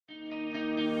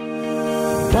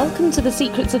Welcome to the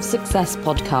Secrets of Success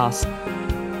podcast,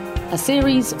 a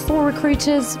series for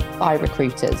recruiters by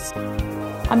recruiters.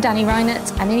 I'm Danny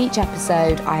Reinert, and in each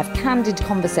episode I have candid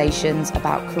conversations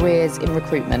about careers in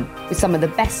recruitment with some of the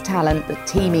best talent that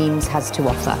Team Eames has to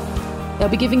offer. They'll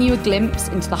be giving you a glimpse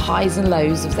into the highs and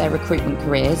lows of their recruitment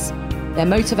careers, their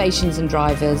motivations and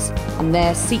drivers, and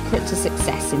their secret to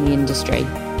success in the industry.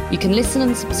 You can listen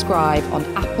and subscribe on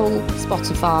Apple,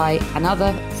 Spotify, and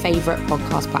other favourite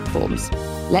podcast platforms.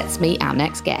 Let's meet our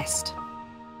next guest.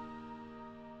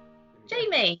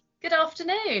 Jamie, good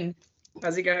afternoon.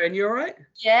 How's it going? You all right?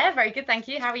 Yeah, very good, thank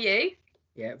you. How are you?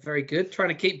 Yeah, very good. Trying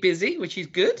to keep busy, which is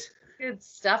good. Good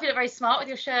stuff. You look very smart with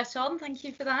your shirt on. Thank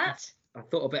you for that. I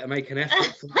thought I'd better make an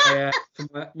effort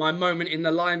for my moment in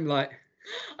the limelight.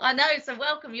 I know. So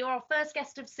welcome. You're our first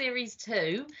guest of series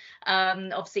 2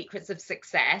 of Secrets of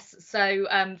Success. So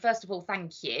first of all,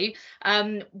 thank you.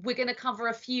 We're going to cover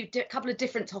a couple of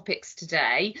different topics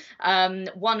today.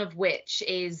 One of which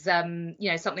is,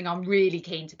 something I'm really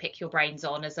keen to pick your brains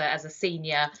on as a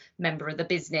senior member of the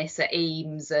business at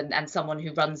Eames and someone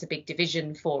who runs a big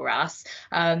division for us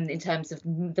in terms of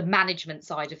the management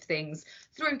side of things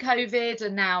through COVID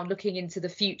and now looking into the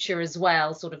future as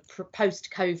well, sort of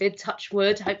post-COVID, touch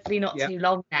wood, hopefully not too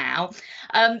long now.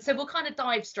 So we'll kind of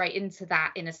dive straight into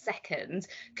that in a second.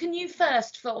 Can you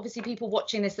first, for obviously people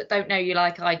watching this that don't know you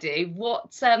like I do,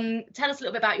 tell us a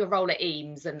little bit about your role at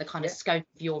Eames and the kind of scope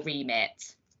of your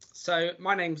remit? So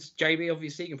my name's Jamie,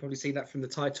 obviously, you can probably see that from the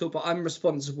title, but I'm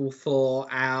responsible for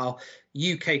our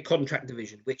UK contract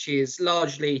division, which is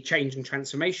largely change and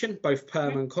transformation, both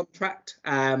perm and contract,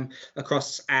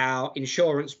 across our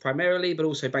insurance primarily, but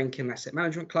also banking and asset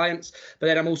management clients. But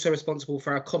then I'm also responsible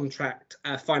for our contract,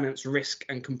 finance, risk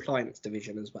and compliance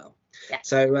division as well. Yeah.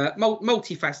 So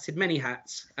multifaceted, many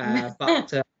hats,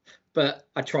 but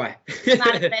I try.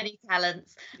 Man of many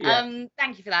talents. Yeah.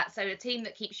 Thank you for that. So a team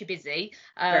that keeps you busy.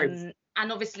 And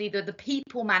obviously the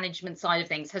people management side of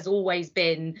things has always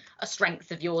been a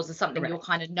strength of yours, and something you're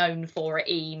kind of known for at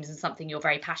Eames and something you're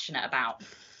very passionate about.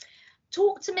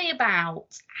 Talk to me about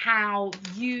how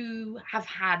you have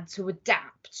had to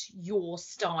adapt your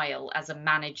style as a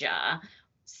manager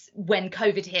when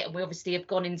COVID hit, and we obviously have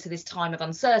gone into this time of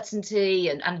uncertainty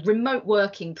and remote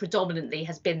working predominantly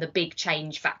has been the big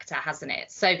change factor, hasn't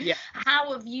it? So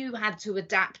how have you had to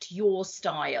adapt your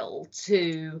style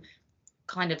to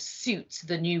kind of suit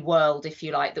the new world, if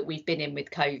you like, that we've been in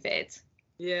with COVID?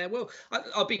 Yeah, well,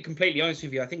 I'll be completely honest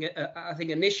with you. I think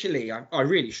initially I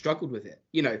really struggled with it.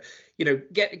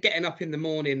 Getting up in the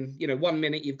morning. 1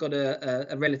 minute you've got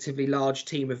a relatively large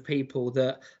team of people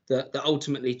that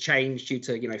ultimately changed due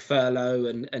to furlough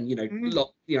and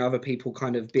other people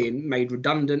kind of being made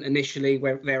redundant initially,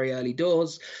 very early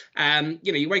doors.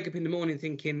 You wake up in the morning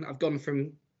thinking I've gone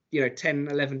from 10,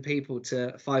 11 people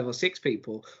to 5 or 6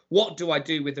 people. What do I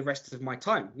do with the rest of my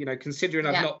time? Considering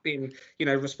I've not been,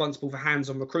 responsible for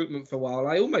hands-on recruitment for a while,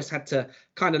 I almost had to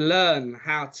kind of learn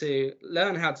how to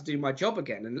do my job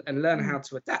again and learn how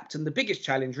to adapt. And the biggest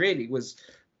challenge really was,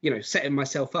 setting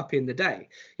myself up in the day.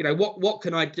 What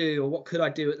can I do, or what could I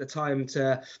do at the time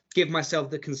to give myself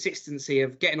the consistency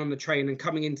of getting on the train and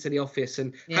coming into the office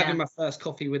and having my first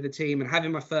coffee with the team and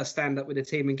having my first stand up with the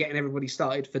team and getting everybody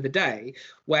started for the day,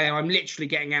 where I'm literally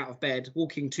getting out of bed,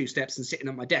 walking 2 steps and sitting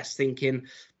at my desk thinking,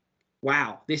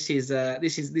 wow, this is a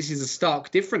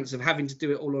stark difference of having to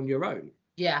do it all on your own.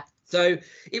 Yeah. So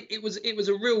it was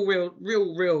a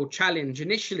real challenge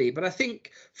initially, but I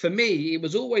think for me it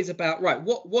was always about, right,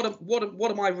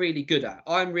 what am I really good at?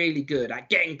 I'm really good at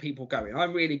getting people going.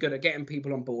 I'm really good at getting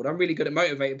people on board. I'm really good at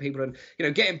motivating people and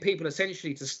getting people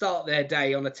essentially to start their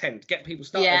day on a 10. Get people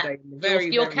start their day in the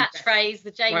your catchphrase,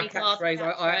 the Jamie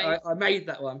catchphrase. I made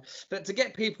that one, but to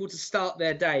get people to start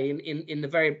their day in the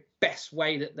very best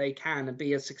way that they can and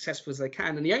be as successful as they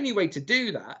can. And the only way to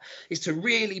do that is to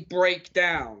really break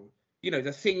down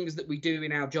the things that we do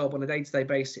in our job on a day-to-day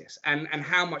basis and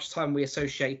how much time we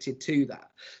associated to that.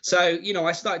 So,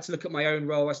 I started to look at my own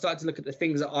role. I started to look at the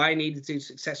things that I needed to do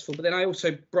successful, but then I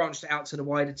also branched out to the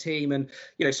wider team and,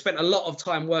 spent a lot of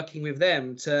time working with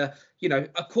them to,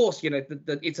 of course,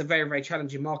 it's a very, very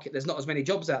challenging market. There's not as many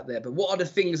jobs out there, but what are the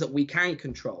things that we can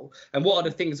control and what are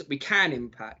the things that we can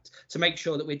impact to make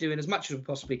sure that we're doing as much as we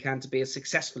possibly can to be as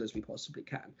successful as we possibly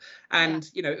can. And,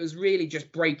 it was really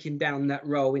just breaking down that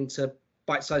role into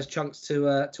bite-sized chunks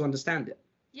to understand it.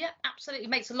 Yeah, absolutely.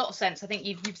 Makes a lot of sense. I think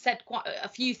you've said quite a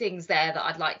few things there that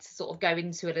I'd like to sort of go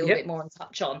into a little Yep. bit more and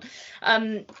touch on.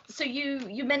 So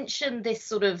you mentioned this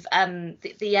sort of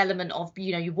the element of,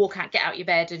 you know, you walk out, get out your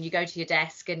bed and you go to your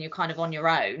desk and you're kind of on your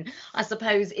own. I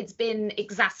suppose it's been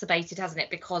exacerbated, hasn't it?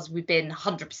 Because we've been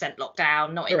 100% locked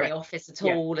down, not in the Correct. office at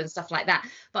Yeah. all and stuff like that.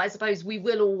 But I suppose we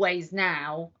will always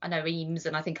now, I know Eames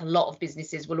and I think a lot of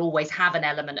businesses will always have an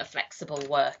element of flexible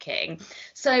working.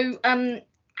 So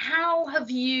how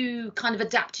have you kind of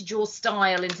adapted your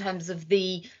style in terms of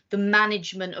the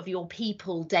management of your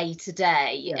people day to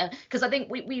day? Because I think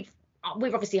we're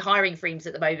obviously hiring for Eames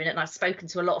at the moment, and I've spoken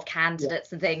to a lot of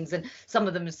candidates and things, and some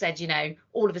of them have said, you know,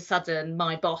 all of a sudden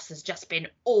my boss has just been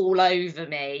all over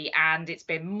me and it's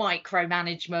been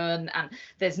micromanagement and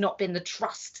there's not been the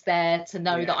trust there to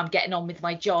know that I'm getting on with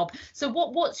my job. So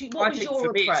what was your approach?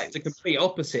 It's the complete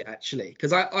opposite, actually,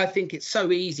 because I think it's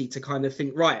so easy to kind of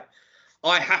think, right,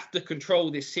 I have to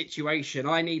control this situation.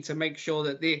 I need to make sure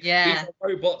that these are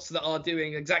robots that are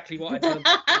doing exactly what I tell them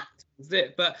to do.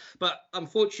 But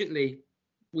unfortunately,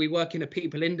 we work in a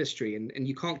people industry, and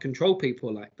you can't control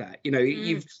people like that. You know,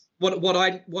 what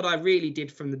I really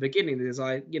did from the beginning is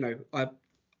I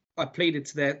pleaded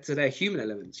to their human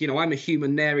elements. You know, I'm a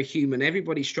human, they're a human.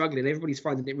 Everybody's struggling. Everybody's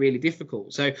finding it really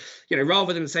difficult. So, you know,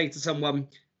 rather than say to someone,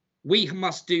 we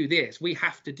must do this, we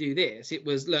have to do this, it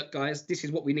was, look, guys, this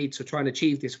is what we need to try and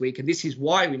achieve this week, and this is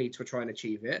why we need to try and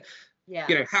achieve it.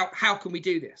 You know, how can we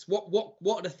do this? What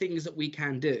are the things that we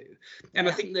can do? And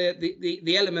I think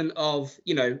the element of,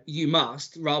 you know, you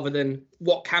must, rather than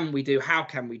what can we do, how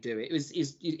can we do it,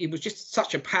 it was just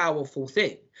such a powerful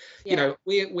thing. You know,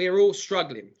 we're all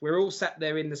struggling. We're all sat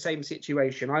there in the same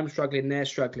situation. I'm struggling, they're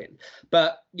struggling.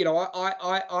 But, you know,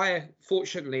 I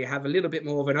fortunately have a little bit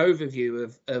more of an overview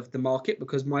of the market,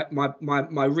 because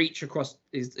my reach across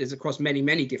is across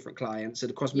many different clients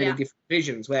and across many different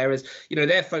divisions, whereas, you know,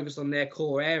 they're focused on their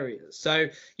core areas. So,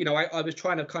 you know, I was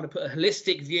trying to kind of put a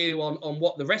holistic view on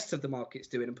what the rest of the market's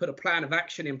doing and put a plan of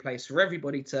action in place for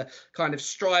everybody to kind of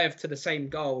strive to the same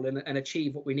goal and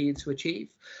achieve what we needed to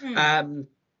achieve.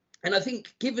 And I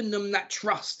think giving them that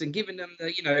trust and giving them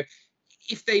the, you know,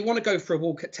 if they want to go for a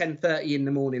walk at 10:30 in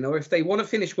the morning, or if they want to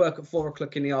finish work at 4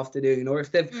 o'clock in the afternoon, or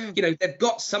if they've, you know, they've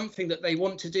got something that they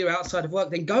want to do outside of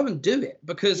work, then go and do it.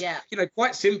 Because, you know,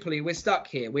 quite simply, we're stuck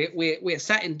here. We're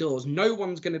sat indoors. No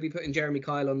one's going to be putting Jeremy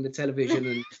Kyle on the television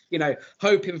and, you know,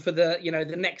 hoping for the, you know,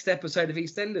 the next episode of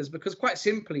EastEnders, because quite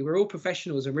simply, we're all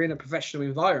professionals and we're in a professional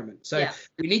environment. So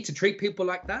we need to treat people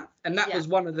like that. And that was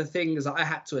one of the things that I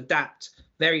had to adapt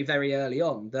very early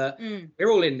on, that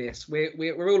we're all in this,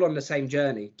 we're all on the same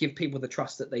journey. Give people the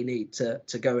trust that they need to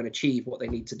go and achieve what they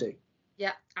need to do.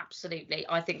 Yeah, absolutely.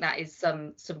 I think that is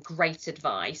some great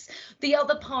advice. The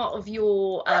other part of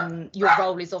your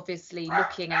role is obviously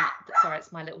looking at, sorry,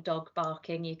 it's my little dog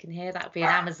barking, you can hear that would be an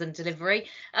Amazon delivery.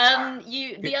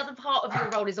 The other part of your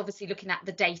role is obviously looking at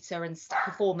the data and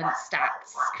performance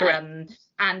stats.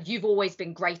 And you've always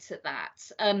been great at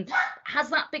that. Has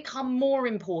that become more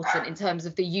important in terms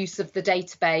of the use of the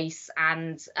database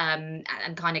and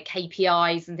kind of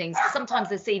KPIs and things? Sometimes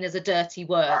they're seen as a dirty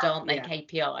word, aren't they,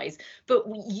 KPIs? But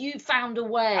you found a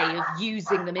way of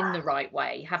using them in the right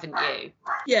way, haven't you?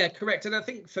 Yeah, correct. And I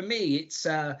think for me, it's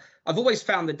I've always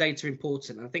found the data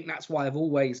important. I think that's why I've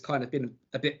always kind of been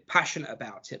a bit passionate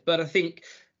about it. But I think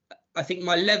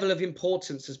my level of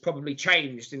importance has probably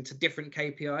changed into different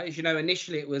KPIs. You know,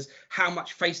 initially it was how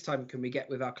much FaceTime can we get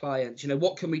with our clients? You know,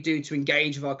 what can we do to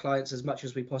engage with our clients as much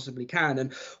as we possibly can?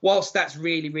 And whilst that's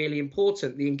really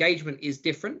important, the engagement is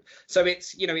different. So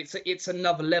it's, you know, it's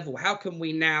another level. How can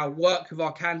we now work with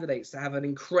our candidates to have an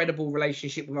incredible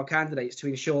relationship with our candidates to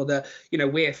ensure that, you know,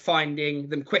 we're finding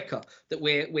them quicker, that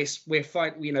we're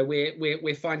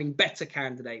finding better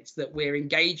candidates, that we're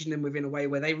engaging them within a way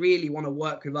where they really want to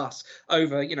work with us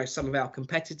over, you know, some of our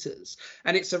competitors.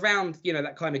 And it's around, you know,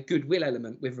 that kind of goodwill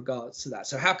element with regards to that.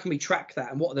 So how can we track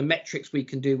that, and what are the metrics we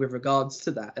can do with regards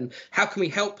to that, and how can we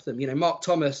help them? You know, Mark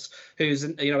Thomas, who's,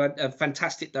 you know, a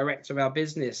fantastic director of our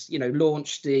business, you know,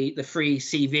 launched the free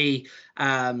CV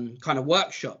kind of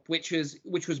workshop, which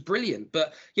was brilliant.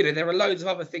 But, you know, there are loads of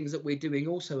other things that we're doing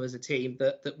also as a team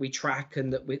that we track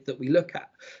and that we look at.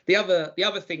 The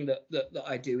other thing that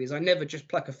I do is I never just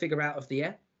pluck a figure out of the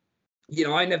air. You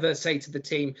know, I never say to the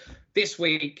team, this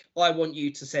week, I want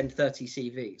you to send 30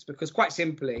 CVs, because quite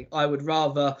simply, I would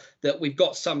rather that we've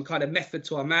got some kind of method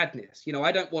to our madness. You know,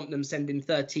 I don't want them sending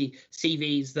 30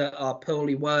 CVs that are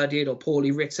poorly worded or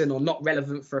poorly written or not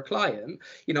relevant for a client.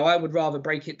 You know, I would rather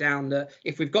break it down that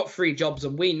if we've got 3 jobs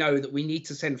and we know that we need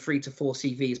to send 3 to 4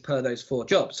 CVs per those 4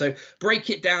 jobs. So break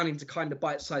it down into kind of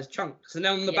bite-sized chunks. And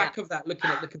then on the back of that, looking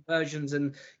at the conversions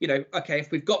and, you know, okay,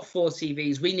 if we've got 4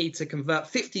 CVs, we need to convert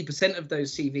 50% of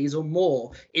those CVs or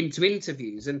more into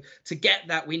interviews, and to get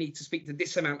that we need to speak to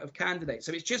this amount of candidates.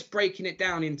 So it's just breaking it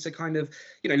down into kind of,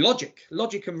 you know,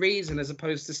 logic and reason, as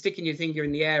opposed to sticking your finger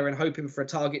in the air and hoping for a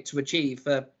target to achieve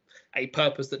for a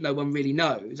purpose that no one really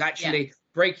knows. Actually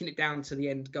breaking it down to the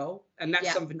end goal, and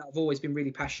that's something that I've always been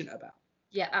really passionate about.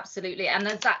 Yeah, absolutely. And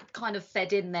as that kind of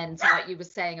fed in then to like you were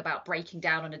saying about breaking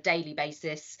down on a daily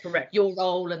basis, correct, your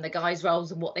role and the guys'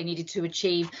 roles and what they needed to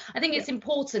achieve. I think it's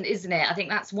important, isn't it? I think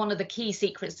that's one of the key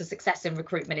secrets to success in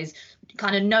recruitment, is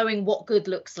kind of knowing what good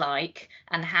looks like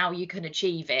and how you can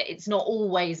achieve it. It's not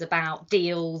always about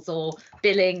deals or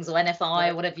billings or NFI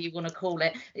or whatever you want to call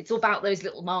it. It's all about those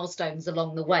little milestones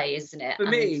along the way, isn't it? For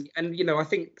me, and you know, I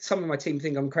think some of my team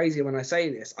think I'm crazy when I say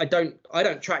this. I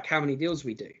don't track how many deals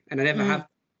we do, and I never have.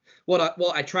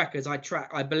 What I track is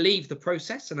I believe the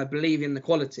process and I believe in the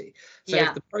quality. So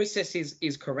if the process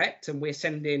is correct and we're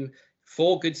sending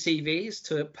 4 good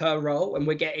CVs per role and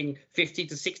we're getting 50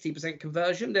 to 60%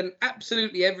 conversion, then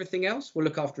absolutely everything else will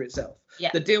look after itself.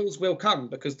 The deals will come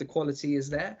because the quality is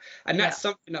there. And that's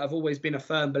something that I've always been a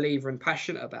firm believer and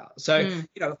passionate about. So,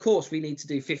 you know, of course we need to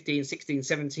do 15, 16,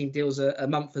 17 deals a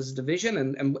month as a division,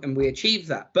 and we achieve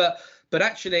that. But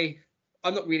actually,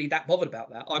 I'm not really that bothered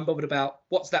about that. I'm bothered about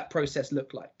what's that process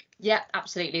look like. Yeah,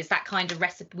 absolutely. It's that kind of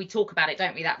recipe. We talk about it,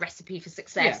 don't we? That recipe for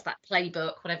success, that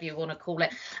playbook, whatever you want to call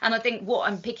it. And I think what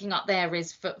I'm picking up there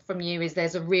is from you is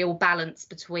there's a real balance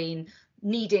between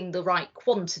needing the right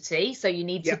quantity. So you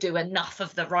need to do enough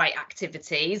of the right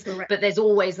activities, but there's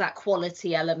always that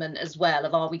quality element as well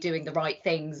of, are we doing the right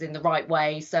things in the right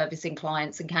way, servicing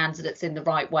clients and candidates in the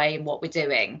right way in what we're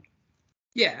doing?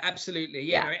 Yeah, absolutely.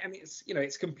 Yeah. I mean,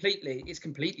 it's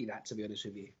completely that, to be honest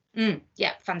with you.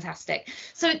 Yeah, fantastic.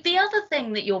 So the other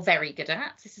thing that you're very good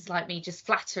at, this is like me just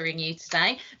flattering you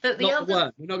today, but the other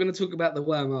worm. We're not going to talk about the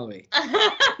worm, are we?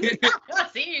 I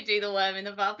see you do the worm in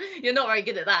the pub. You're not very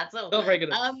good at that at all. Not very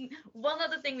good at one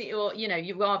other thing that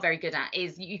you are very good at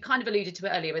is, you kind of alluded to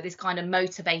it earlier, with this kind of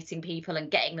motivating people and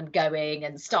getting them going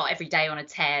and start every day on a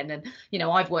 10. And, you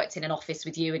know, I've worked in an office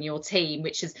with you and your team,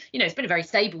 which is, you know, it's been a very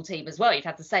stable team as well. You've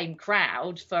had the same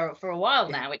crowd for a while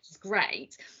now, which is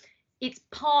great. It's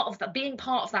part of that, being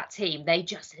part of that team. They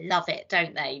just love it,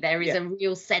 don't they? There is a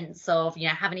real sense of, you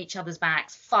know, having each other's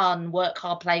backs, fun, work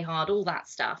hard, play hard, all that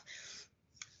stuff.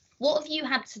 What have you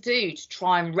had to do to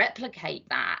try and replicate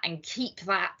that and keep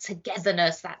that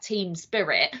togetherness, that team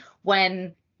spirit,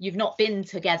 when you've not been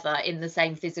together in the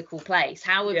same physical place?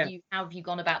 How have you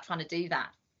gone about trying to do that?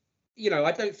 You know,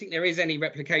 I don't think there is any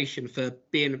replication for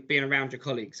being around your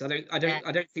colleagues. I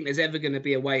don't think there's ever going to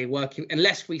be a way of working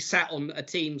unless we sat on a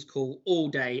Teams call all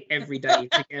day, every day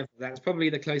together. That's probably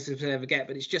the closest we'll ever get,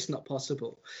 but it's just not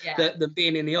possible. Than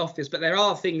being in the office. But there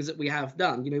are things that we have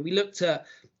done. You know, we looked at,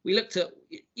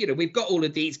 you know, we've got all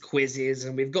of these quizzes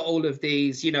and we've got all of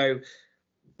these, you know,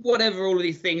 whatever, all of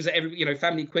these things that every, you know,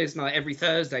 family quiz night every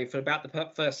Thursday for about the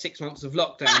first 6 months of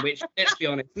lockdown, which, let's be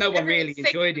honest, no one really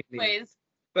enjoyed it.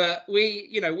 But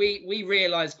we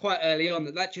realized quite early on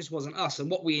that just wasn't us. And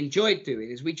what we enjoyed doing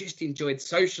is we just enjoyed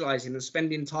socializing and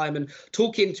spending time and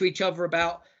talking to each other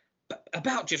about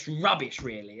just rubbish,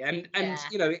 really. And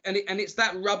you know, and it's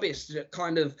that rubbish that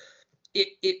kind of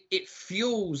it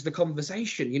fuels the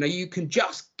conversation. You know, you can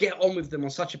just get on with them on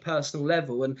such a personal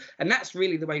level, and that's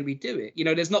really the way we do it. You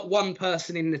know, there's not one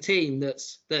person in the team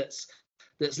that's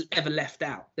ever left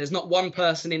out. There's not one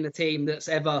person in the team that's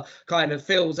ever kind of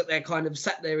feels that they're kind of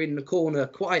sat there in the corner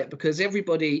quiet, because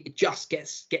everybody just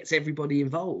gets everybody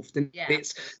involved, and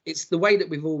it's the way that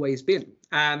we've always been.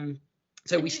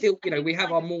 So we still, you know, we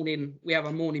have our morning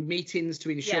meetings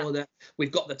to ensure that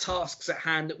we've got the tasks at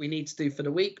hand that we need to do for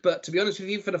the week. But to be honest with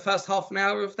you, for the first half an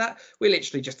hour of that, we're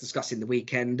literally just discussing the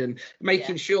weekend and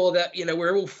making sure that, you know,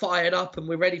 we're all fired up and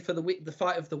we're ready for the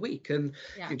fight of the week, and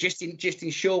just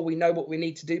ensure we know what we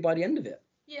need to do by the end of it.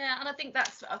 Yeah, and I think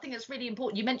it's really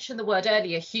important. You mentioned the word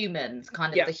earlier, human,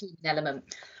 kind of the human element.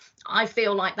 I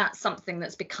feel like that's something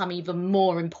that's become even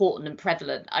more important and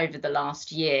prevalent over the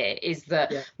last year, is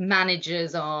that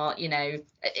managers are, you know,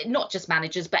 not just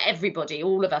managers, but everybody,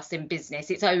 all of us in business.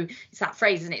 It's that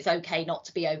phrase, and it's okay not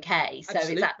to be okay. So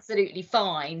it's absolutely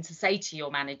fine to say to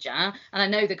your manager, and I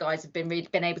know the guys have been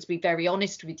able to be very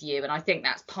honest with you, and I think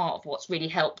that's part of what's really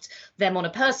helped them on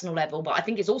a personal level, but I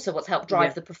think it's also what's helped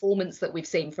drive the performance that we've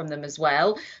seen from them as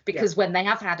well, because when they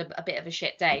have had a bit of a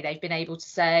shit day, they've been able to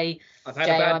say,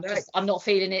 I'm not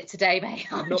feeling it today, mate.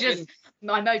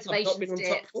 My motivation's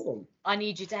dipped. I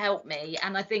need you to help me.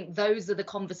 And I think those are the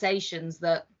conversations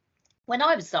that, when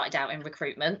I was started out in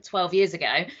recruitment 12 years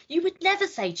ago, you would never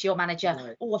say to your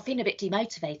manager, oh, I'm feeling a bit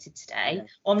demotivated today,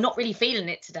 or I'm not really feeling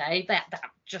it today. That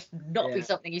just not be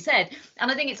something you said. And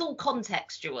I think it's all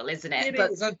contextual, isn't it?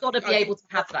 But you've got to be able to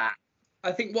have that.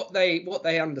 I think what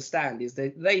they understand is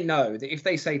that they know that if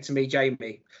they say to me,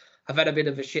 Jamie, I've had a bit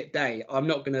of a shit day, I'm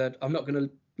not gonna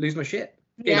lose my shit.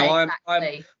 You know,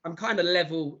 I'm kind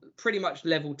of pretty much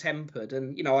level tempered,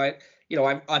 and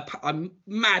I'm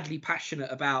madly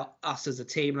passionate about us as a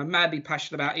team, and I'm madly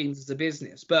passionate about Eames as a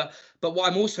business. But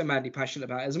what I'm also madly passionate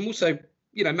about is I'm also,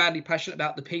 you know, madly passionate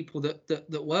about the people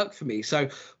that work for me. So,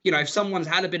 you know, if someone's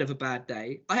had a bit of a bad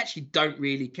day, I actually don't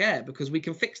really care, because we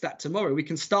can fix that tomorrow. We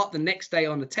can start the next day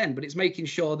on a 10, but it's making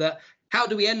sure that, how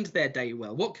do we end their day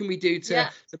well? What can we do to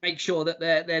make sure that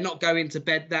they're not going to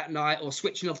bed that night or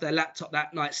switching off their laptop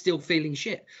that night still feeling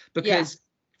shit? Because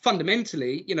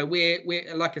fundamentally, you know, we're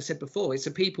like I said before, it's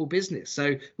a people business.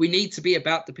 So we need to be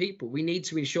about the people. We need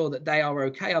to ensure that they are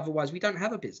okay. Otherwise, we don't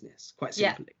have a business, quite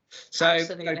simply. So,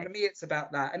 you know, for me, it's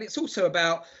about that. And it's also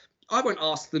about, I won't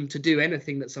ask them to do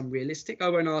anything that's unrealistic. I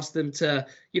won't ask them to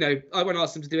do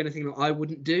anything that I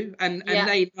wouldn't do. And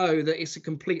they know that it's a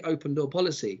complete open door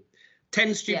policy.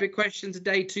 10 stupid questions a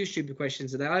day, 2 stupid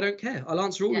questions a day, I don't care. I'll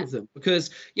answer all of them, because,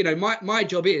 you know, my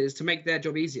job is to make their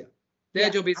job easier. Their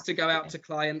job is to go out to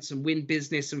clients and win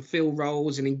business and fill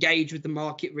roles and engage with the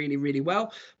market really, really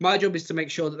well. My job is to make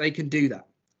sure that they can do that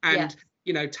and,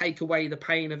 you know, take away the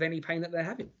pain of any pain that they're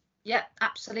having. Yeah,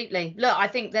 absolutely. Look, I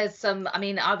think there's some, I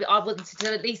mean, I wanted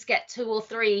to at least get 2 or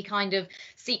 3 kind of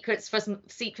secrets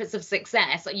of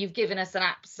success. You've given us an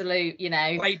absolute, you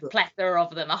know, plethora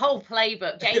of them, a whole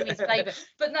playbook, Jamie's playbook.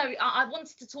 But no, I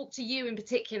wanted to talk to you in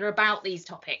particular about these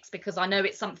topics, because I know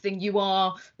it's something you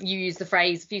use the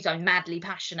phrase a few times, madly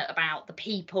passionate about, the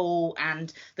people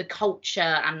and the culture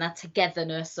and the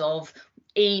togetherness of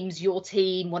Eames, your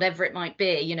team, whatever it might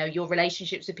be, you know, your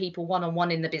relationships with people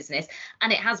one-on-one in the business.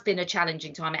 And it has been a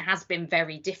challenging time. It has been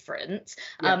very different.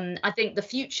 I think the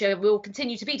future will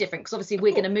continue to be different, because obviously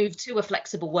we're going to move to a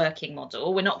flexible working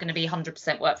model. We're not going to be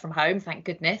 100% work from home, thank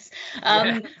goodness.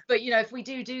 But, you know, if we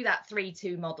do that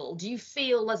 3-2 model, do you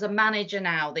feel as a manager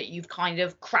now that you've kind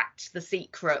of cracked the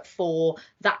secret for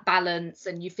that balance,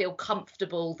 and you feel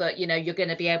comfortable that, you know, you're going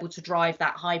to be able to drive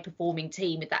that high performing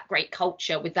team with that great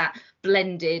culture, with that blended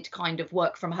kind of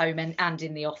work from home and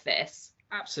in the office?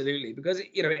 Absolutely, because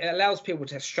you know, it allows people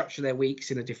to structure their weeks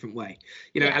in a different way.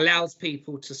 You know, it allows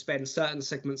people to spend certain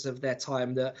segments of their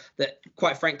time that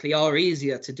quite frankly are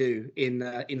easier to do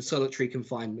in solitary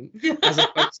confinement,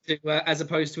 as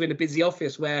opposed to in a busy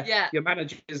office where your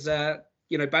manager's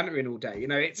you know, bantering all day. You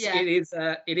know,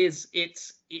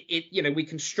 you know, we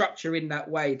can structure in that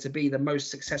way to be the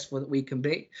most successful that we can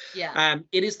be.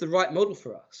 It is the right model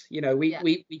for us. You know,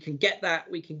 we can get that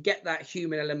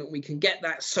human element, we can get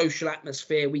that social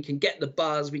atmosphere, we can get the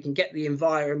buzz, we can get the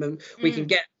environment, we can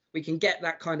get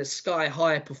that kind of sky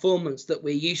high performance that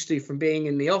we're used to from being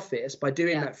in the office by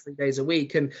doing that 3 days a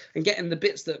week, and getting the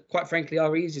bits that quite frankly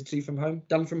are easier to do from home,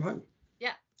 done from home.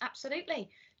 Yeah, absolutely.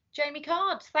 Jamie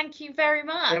Card, thank you very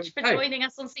much for joining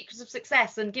us on Secrets of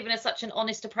Success and giving us such an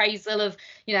honest appraisal of,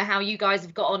 you know, how you guys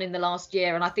have got on in the last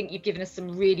year. And I think you've given us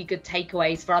some really good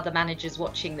takeaways for other managers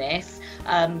watching this.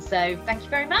 So thank you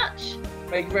very much.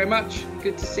 Thank you very much.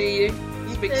 Good to see you.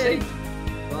 Speak soon.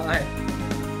 Bye.